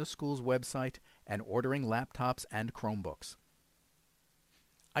 working on the school's website, and ordering laptops and Chromebooks.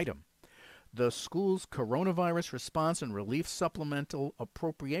 Item: the school's Coronavirus Response and Relief Supplemental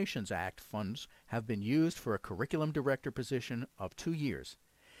Appropriations Act funds have been used for a curriculum director position of 2 years.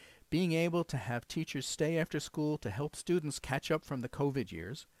 Being able to have teachers stay after school to help students catch up from the COVID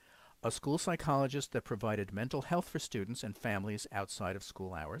years, a school psychologist that provided mental health for students and families outside of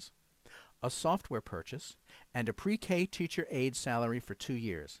school hours, a software purchase, and a pre-K teacher aide salary for 2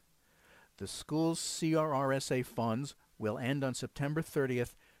 years. The school's CRRSA funds will end on September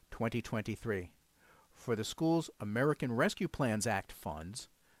 30th, 2023. For the school's American Rescue Plans Act funds,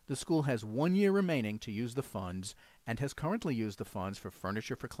 the school has 1 year remaining to use the funds and has currently used the funds for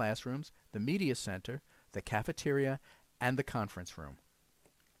furniture for classrooms, the media center, the cafeteria, and the conference room.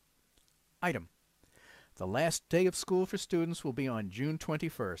 Item: the last day of school for students will be on June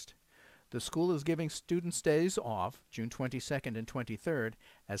 21st. The school is giving students days off, June 22nd and 23rd,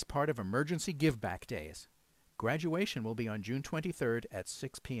 as part of emergency give-back days. Graduation will be on June 23rd at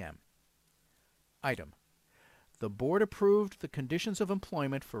 6 p.m. Item: the board approved the conditions of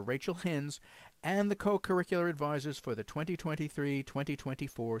employment for Rachel Hinz and the co-curricular advisors for the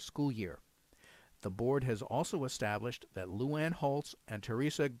 2023-2024 school year. The board has also established that Luann Holtz and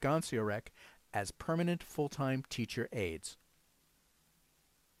Teresa Gonciarek as permanent full-time teacher aides.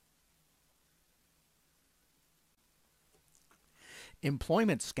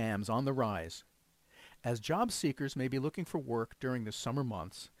 Employment scams on the rise. As job seekers may be looking for work during the summer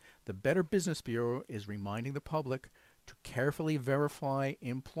months, the Better Business Bureau is reminding the public to carefully verify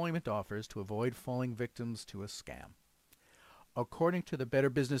employment offers to avoid falling victims to a scam. According to the Better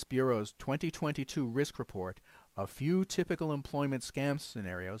Business Bureau's 2022 risk report, a few typical employment scam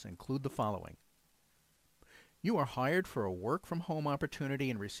scenarios include the following. You are hired for a work-from-home opportunity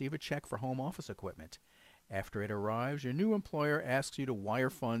and receive a check for home office equipment. After it arrives, your new employer asks you to wire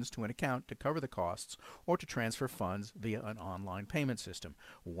funds to an account to cover the costs or to transfer funds via an online payment system.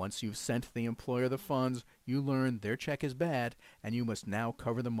 Once you've sent the employer the funds, you learn their check is bad and you must now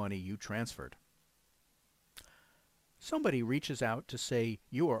cover the money you transferred. Somebody reaches out to say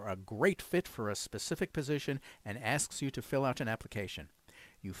you are a great fit for a specific position and asks you to fill out an application.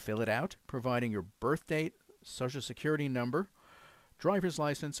 You fill it out, providing your birth date, Social Security number, driver's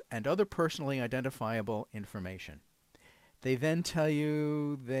license, and other personally identifiable information. They then tell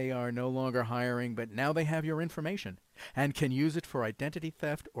you they are no longer hiring, but now they have your information and can use it for identity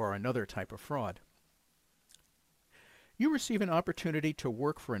theft or another type of fraud. You receive an opportunity to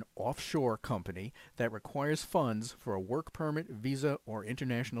work for an offshore company that requires funds for a work permit, visa, or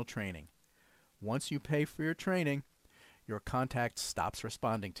international training. Once you pay for your training, your contact stops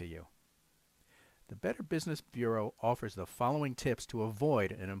responding to you. The Better Business Bureau offers the following tips to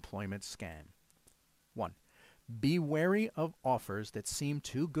avoid an employment scam. 1. Be wary of offers that seem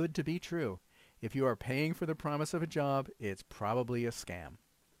too good to be true. If you are paying for the promise of a job, it's probably a scam.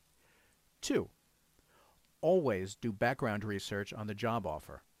 2. Always do background research on the job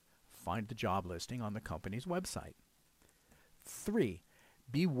offer. Find the job listing on the company's website. 3.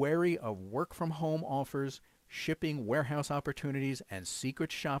 Be wary of work-from-home offers, shipping warehouse opportunities, and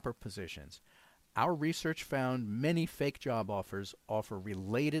secret shopper positions. Our research found many fake job offers offer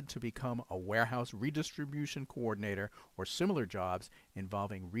related to become a warehouse redistribution coordinator or similar jobs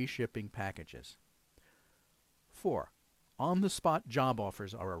involving reshipping packages. 4. On-the-spot job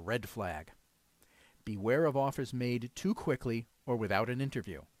offers are a red flag. Beware of offers made too quickly or without an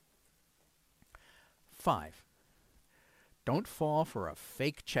interview. 5. Don't fall for a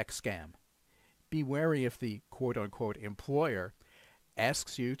fake check scam. Be wary if the quote-unquote employer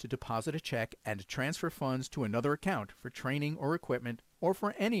asks you to deposit a check and transfer funds to another account for training or equipment or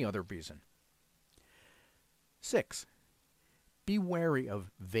for any other reason. 6. Be wary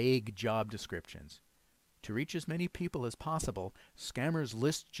of vague job descriptions. To reach as many people as possible, scammers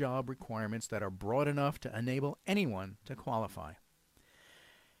list job requirements that are broad enough to enable anyone to qualify.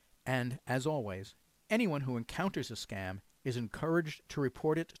 And, as always, anyone who encounters a scam is encouraged to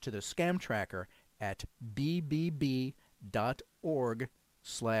report it to the scam tracker at bbb.org/scam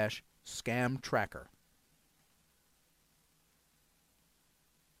tracker.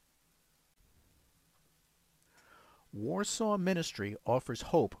 Warsaw Ministry offers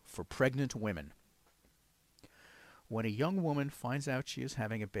hope for pregnant women. When a young woman finds out she is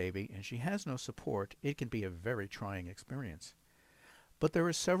having a baby and she has no support, it can be a very trying experience. But there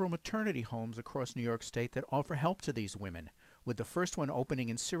are several maternity homes across New York State that offer help to these women, with the first one opening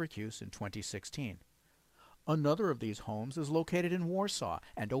in Syracuse in 2016. Another of these homes is located in Warsaw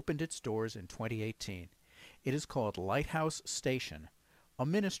and opened its doors in 2018. It is called Lighthouse Station, a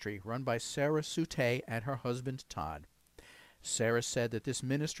ministry run by Sarah Sute and her husband Todd. Sarah said that this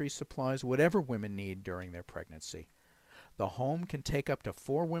ministry supplies whatever women need during their pregnancy. The home can take up to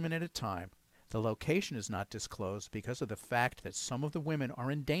 4 women at a time. The location is not disclosed because of the fact that some of the women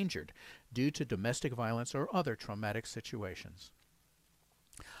are endangered due to domestic violence or other traumatic situations.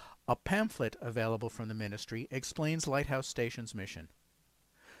 A pamphlet available from the ministry explains Lighthouse Station's mission.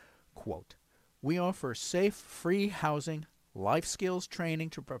 Quote, "We offer safe, free housing, life skills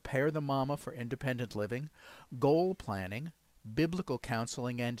training to prepare the mama for independent living, goal planning, biblical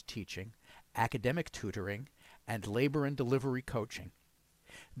counseling and teaching, academic tutoring, and labor and delivery coaching.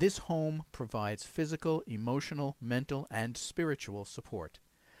 This home provides physical, emotional, mental, and spiritual support.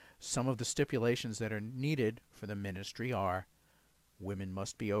 Some of the stipulations that are needed for the ministry are: women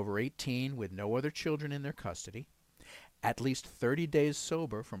must be over 18 with no other children in their custody, at least 30 days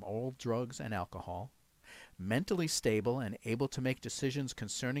sober from oral drugs and alcohol, mentally stable and able to make decisions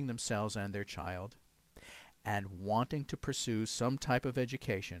concerning themselves and their child, and wanting to pursue some type of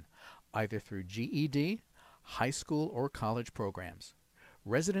education, either through GED, high school, or college programs.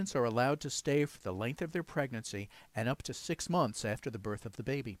 Residents are allowed to stay for the length of their pregnancy and up to 6 months after the birth of the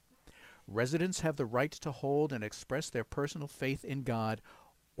baby. Residents have the right to hold and express their personal faith in God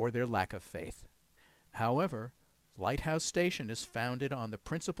or their lack of faith. However, Lighthouse Station is founded on the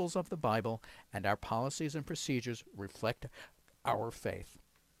principles of the Bible, and our policies and procedures reflect our faith."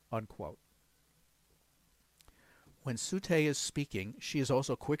 Unquote. When Sute is speaking, she is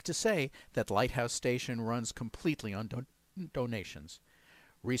also quick to say that Lighthouse Station runs completely on donations.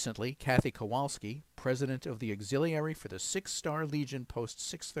 Recently, Kathy Kowalski, president of the Auxiliary for the 6-Star Legion Post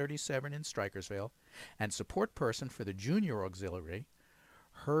 637 in Strikersville and support person for the Junior Auxiliary,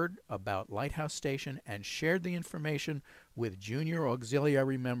 heard about Lighthouse Station and shared the information with Junior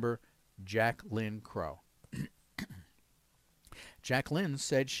Auxiliary member Jack Lynn Crow. Jack Lynn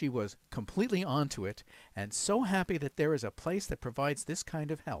said she was completely onto it and so happy that there is a place that provides this kind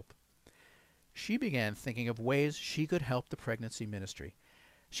of help. She began thinking of ways she could help the pregnancy ministry.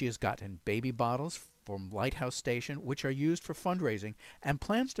 She has gotten baby bottles from Lighthouse Station, which are used for fundraising, and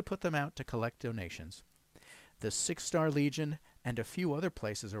plans to put them out to collect donations. The 6-Star Legion and a few other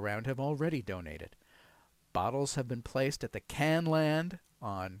places around have already donated. Bottles have been placed at the Can Land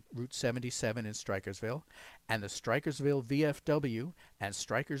on Route 77 in Strikersville and the Strikersville VFW and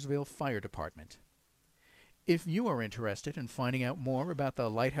Strikersville Fire Department. If you are interested in finding out more about the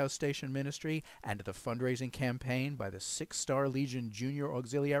Lighthouse Station Ministry and the fundraising campaign by the 6-Star Legion Junior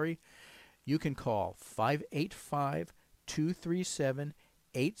Auxiliary, you can call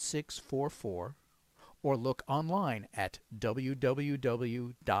 585-237-8644 or look online at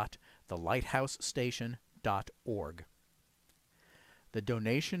www.thelighthouseStation.org. The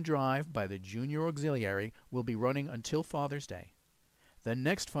donation drive by the Junior Auxiliary will be running until Father's Day. The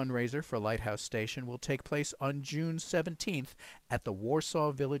next fundraiser for Lighthouse Station will take place on June 17th at the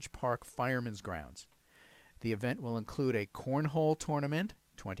Warsaw Village Park Firemen's Grounds. The event will include a cornhole tournament,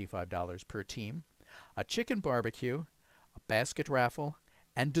 $25 per team, a chicken barbecue, a basket raffle,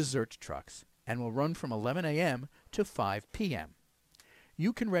 and dessert trucks, and will run from 11 a.m. to 5 p.m.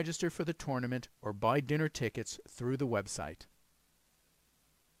 You can register for the tournament or buy dinner tickets through the website.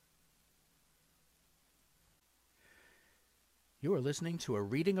 You are listening to a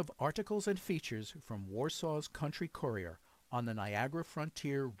reading of articles and features from Warsaw's Country Courier on the Niagara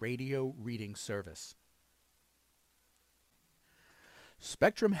Frontier Radio Reading Service.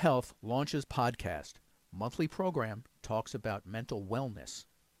 Spectrum Health launches podcast. Monthly program talks about mental wellness.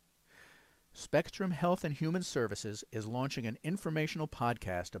 Spectrum Health and Human Services is launching an informational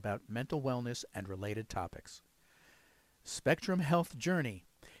podcast about mental wellness and related topics. Spectrum Health Journey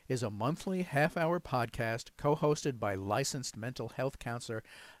is a monthly half-hour podcast co-hosted by licensed mental health counselor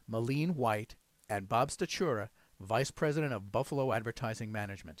Malene White and Bob Stachura, Vice President of Buffalo Advertising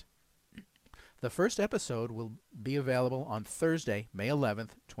Management. The first episode will be available on Thursday, May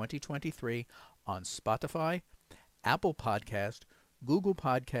 11th, 2023 on Spotify, Apple Podcast, Google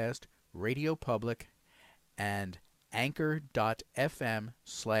Podcast, Radio Public, and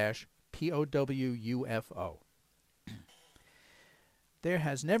anchor.fm/POWUFO. There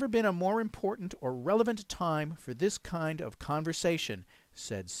has never been a more important or relevant time for this kind of conversation,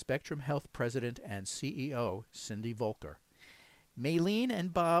 said Spectrum Health President and CEO Cindy Volker. Malene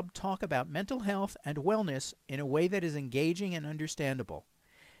and Bob talk about mental health and wellness in a way that is engaging and understandable.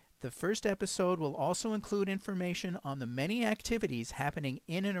 The first episode will also include information on the many activities happening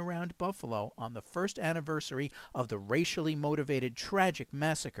in and around Buffalo on the first anniversary of the racially motivated tragic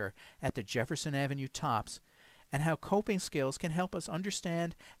massacre at the Jefferson Avenue Tops, and how coping skills can help us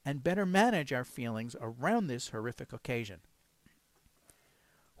understand and better manage our feelings around this horrific occasion.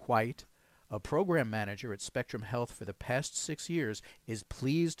 White, a program manager at Spectrum Health for the past 6 years, is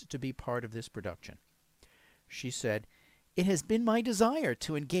pleased to be part of this production. She said, "It has been my desire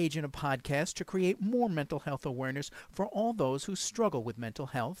to engage in a podcast to create more mental health awareness for all those who struggle with mental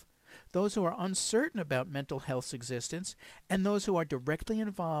health, those who are uncertain about mental health's existence, and those who are directly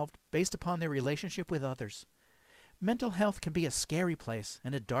involved based upon their relationship with others. Mental health can be a scary place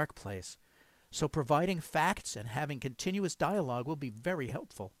and a dark place, so providing facts and having continuous dialogue will be very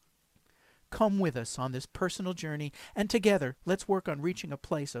helpful. Come with us on this personal journey, and together let's work on reaching a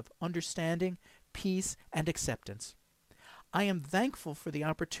place of understanding, peace, and acceptance. I am thankful for the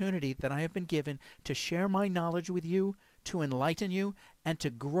opportunity that I have been given to share my knowledge with you, to enlighten you, and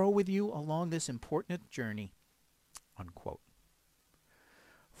to grow with you along this important journey." Unquote.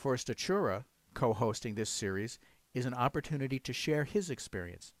 For Stachura, co-hosting this series is an opportunity to share his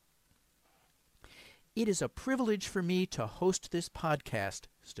experience. "It is a privilege for me to host this podcast,"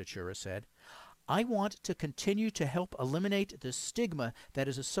 Stachura said. "I want to continue to help eliminate the stigma that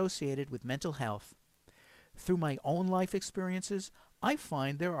is associated with mental health. Through my own life experiences, I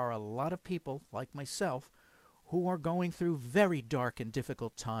find there are a lot of people like myself who are going through very dark and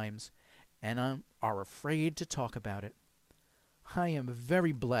difficult times and are afraid to talk about it. I am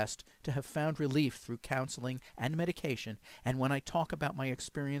very blessed to have found relief through counseling and medication, and when I talk about my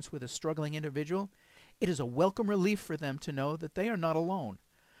experience with a struggling individual, it is a welcome relief for them to know that they are not alone.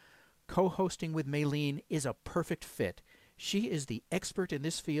 Co-hosting with Malene is a perfect fit. She is the expert in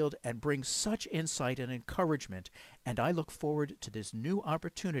this field and brings such insight and encouragement, and I look forward to this new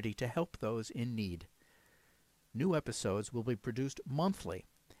opportunity to help those in need. New episodes will be produced monthly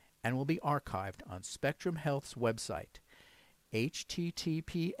and will be archived on Spectrum Health's website,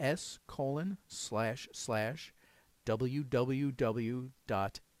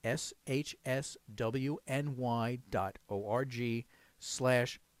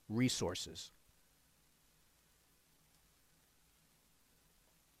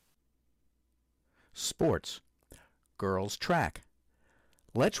 Sports. Girls track.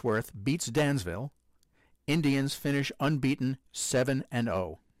 Letchworth beats Dansville. Indians finish unbeaten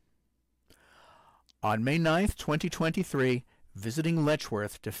 7-0. On May 9, 2023, visiting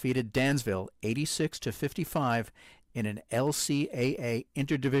Letchworth defeated Dansville 86-55 in an LCAA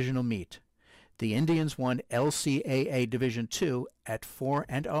interdivisional meet. The Indians won LCAA Division II at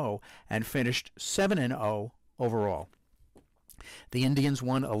 4-0 and finished 7-0 overall. The Indians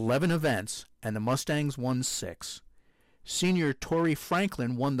won 11 events, and the Mustangs won 6. Senior Tori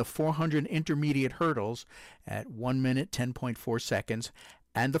Franklin won the 400 intermediate hurdles at 1 minute 10.4 seconds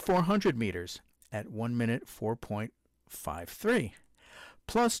and the 400 meters at 1 minute 4.53,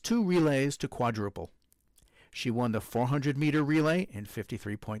 plus 2 relays to quadruple. She won the 400-meter relay in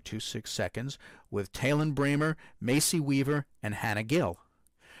 53.26 seconds with Talon Bramer, Macy Weaver, and Hannah Gill.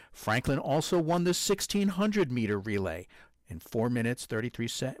 Franklin also won the 1600-meter relay in 4 minutes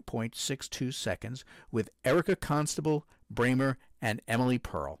 33.62 seconds with Erica Constable, Bramer, and Emily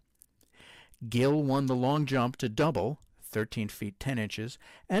Pearl. Gill won the long jump to double, 13 feet 10 inches,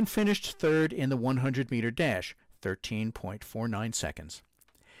 and finished third in the 100-meter dash, 13.49 seconds.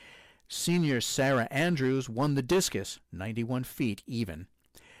 Senior Sarah Andrews won the discus, 91 feet even.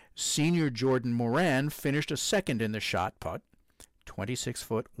 Senior Jordan Moran finished a second in the shot put, 26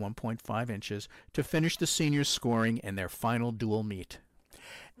 foot 1.5 inches, to finish the seniors scoring in their final dual meet.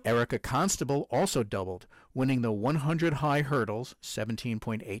 Erica Constable also doubled, winning the 100 high hurdles,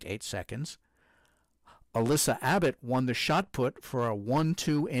 17.88 seconds. Alyssa Abbott won the shot put for a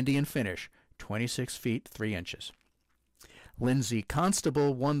 1-2 Indian finish, 26 feet 3 inches. Lindsay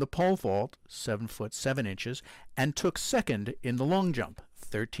Constable won the pole vault, 7 foot 7 inches, and took second in the long jump,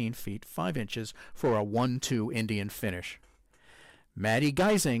 13 feet 5 inches, for a 1-2 Indian finish. Maddie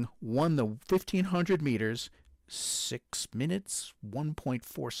Geising won the 1500 meters, 6 minutes,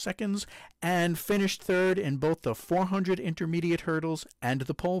 1.4 seconds, and finished third in both the 400 intermediate hurdles and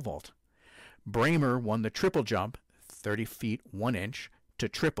the pole vault. Bramer won the triple jump, 30 feet 1 inch, to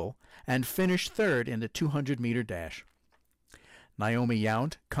triple, and finished third in the 200-meter dash. Naomi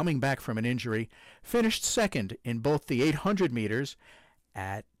Yount, coming back from an injury, finished second in both the 800 meters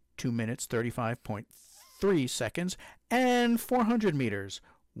at 2 minutes 35.3 seconds and 400 meters,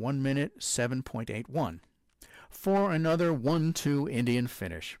 1 minute 7.81, for another 1-2 Indian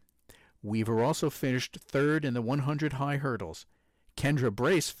finish. Weaver also finished third in the 100 high hurdles. Kendra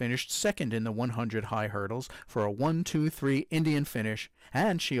Brace finished second in the 100 high hurdles for a 1-2-3 Indian finish,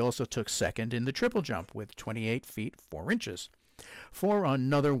 and she also took second in the triple jump with 28 feet 4 inches for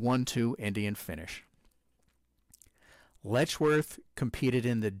another 1-2 Indian finish. Letchworth competed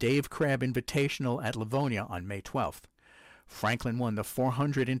in the Dave Crabb Invitational at Livonia on May 12th. Franklin won the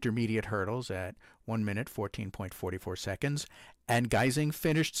 400 intermediate hurdles at 1 minute 14.44 seconds, and Geising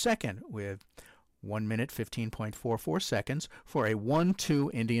finished second with 1 minute 15.44 seconds for a 1-2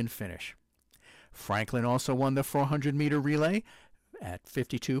 Indian finish. Franklin also won the 400-meter relay at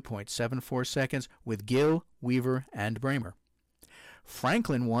 52.74 seconds with Gill, Weaver, and Bramer.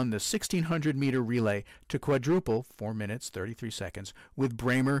 Franklin won the 1600-meter relay to quadruple, 4 minutes 33 seconds, with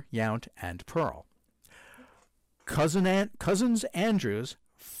Bramer, Yount, and Pearl. Cousins Andrews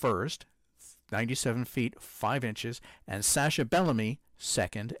first, 97 feet 5 inches, and Sasha Bellamy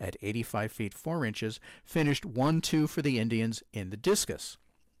second at 85 feet 4 inches, finished 1-2 for the Indians in the discus.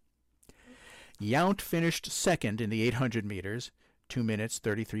 Yount finished second in the 800 meters, 2 minutes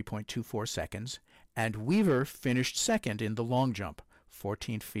 33.24 seconds, and Weaver finished second in the long jump,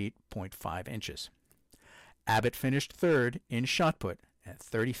 14 feet 0.5 inches. Abbott finished third in shot put at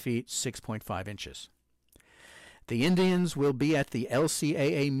 30 feet 6.5 inches. The Indians will be at the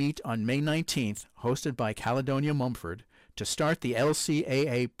LCAA meet on May 19th, hosted by Caledonia Mumford, to start the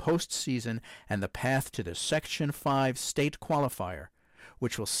LCAA postseason and the path to the Section 5 state qualifier,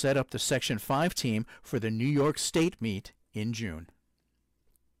 which will set up the Section 5 team for the New York State meet in June.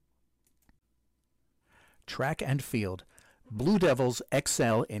 Track and field. Blue Devils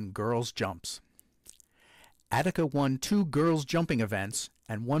excel in girls' jumps. Attica won 2 girls' jumping events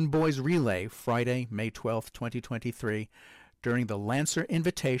and 1 boys' relay Friday, May 12, 2023, during the Lancer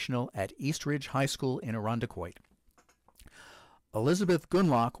Invitational at East Ridge High School in Irondequoit. Elizabeth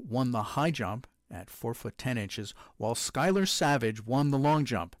Gunlock won the high jump at 4 foot 10 inches, while Skylar Savage won the long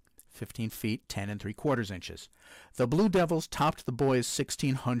jump, 15 feet 10 and 3/4 inches. The Blue Devils topped the boys'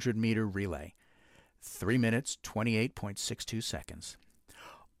 1,600-meter relay, 3 minutes 28.62 seconds.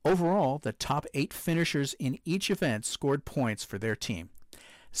 Overall, the top 8 finishers in each event scored points for their team.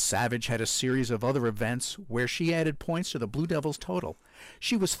 Savage had a series of other events where she added points to the Blue Devils' total.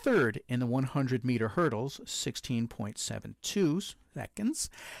 She was third in the 100-meter hurdles, 16.72 seconds,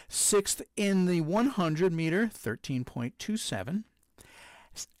 sixth in the 100-meter, 13.27,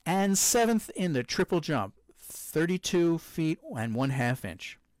 and seventh in the triple jump, 32 feet and 1/2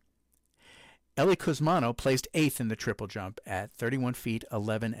 inch. Ellie Kuzmano placed eighth in the triple jump at 31 feet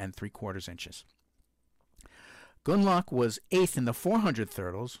 11 and 3/4 inches. Gunlock was eighth in the 400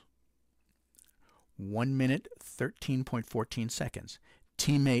 hurdles, 1 minute 13.14 seconds.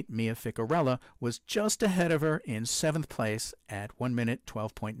 Teammate Mia Ficarella was just ahead of her in seventh place at 1 minute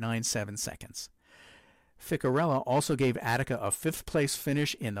 12.97 seconds. Ficarella also gave Attica a fifth place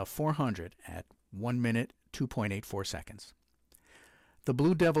finish in the 400 at 1 minute 2.84 seconds. The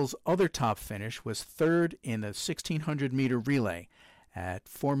Blue Devils' other top finish was third in the 1,600-meter relay at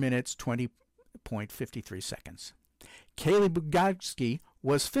 4 minutes 20.53 seconds. Kaylee Bugowski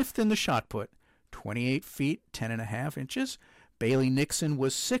was fifth in the shot put, 28 feet 10.5 inches. Bailey Nixon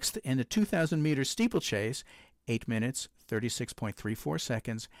was sixth in the 2,000-meter steeplechase, 8 minutes 36.34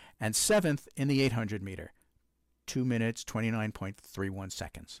 seconds, and seventh in the 800-meter, 2 minutes 29.31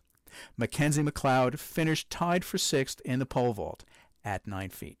 seconds. Mackenzie McLeod finished tied for sixth in the pole vault at 9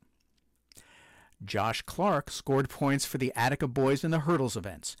 feet. Josh Clark scored points for the Attica boys in the hurdles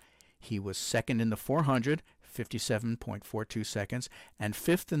events. He was second in the 400, 57.42 seconds, and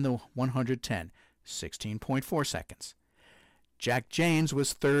fifth in the 110, 16.4 seconds. Jack James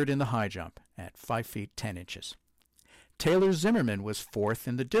was third in the high jump at 5 feet 10 inches. Taylor Zimmerman was fourth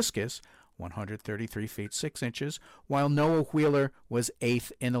in the discus, 133 feet 6 inches, while Noah Wheeler was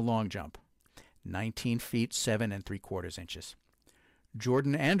eighth in the long jump, 19 feet 7 and 3/4 inches.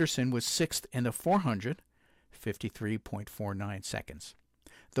 Jordan Anderson was sixth in the 400, 53.49 seconds.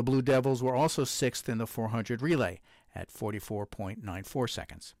 The Blue Devils were also sixth in the 400 relay at 44.94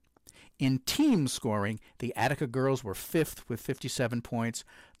 seconds. In team scoring, the Attica girls were fifth with 57 points.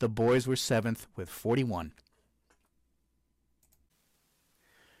 The boys were seventh with 41.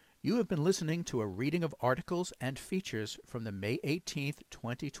 You have been listening to a reading of articles and features from the May 18th,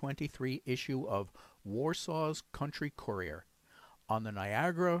 2023 issue of Warsaw's Country Courier on the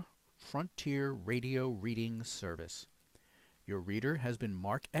Niagara Frontier Radio Reading Service. Your reader has been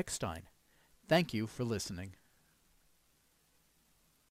Mark Eckstein. Thank you for listening.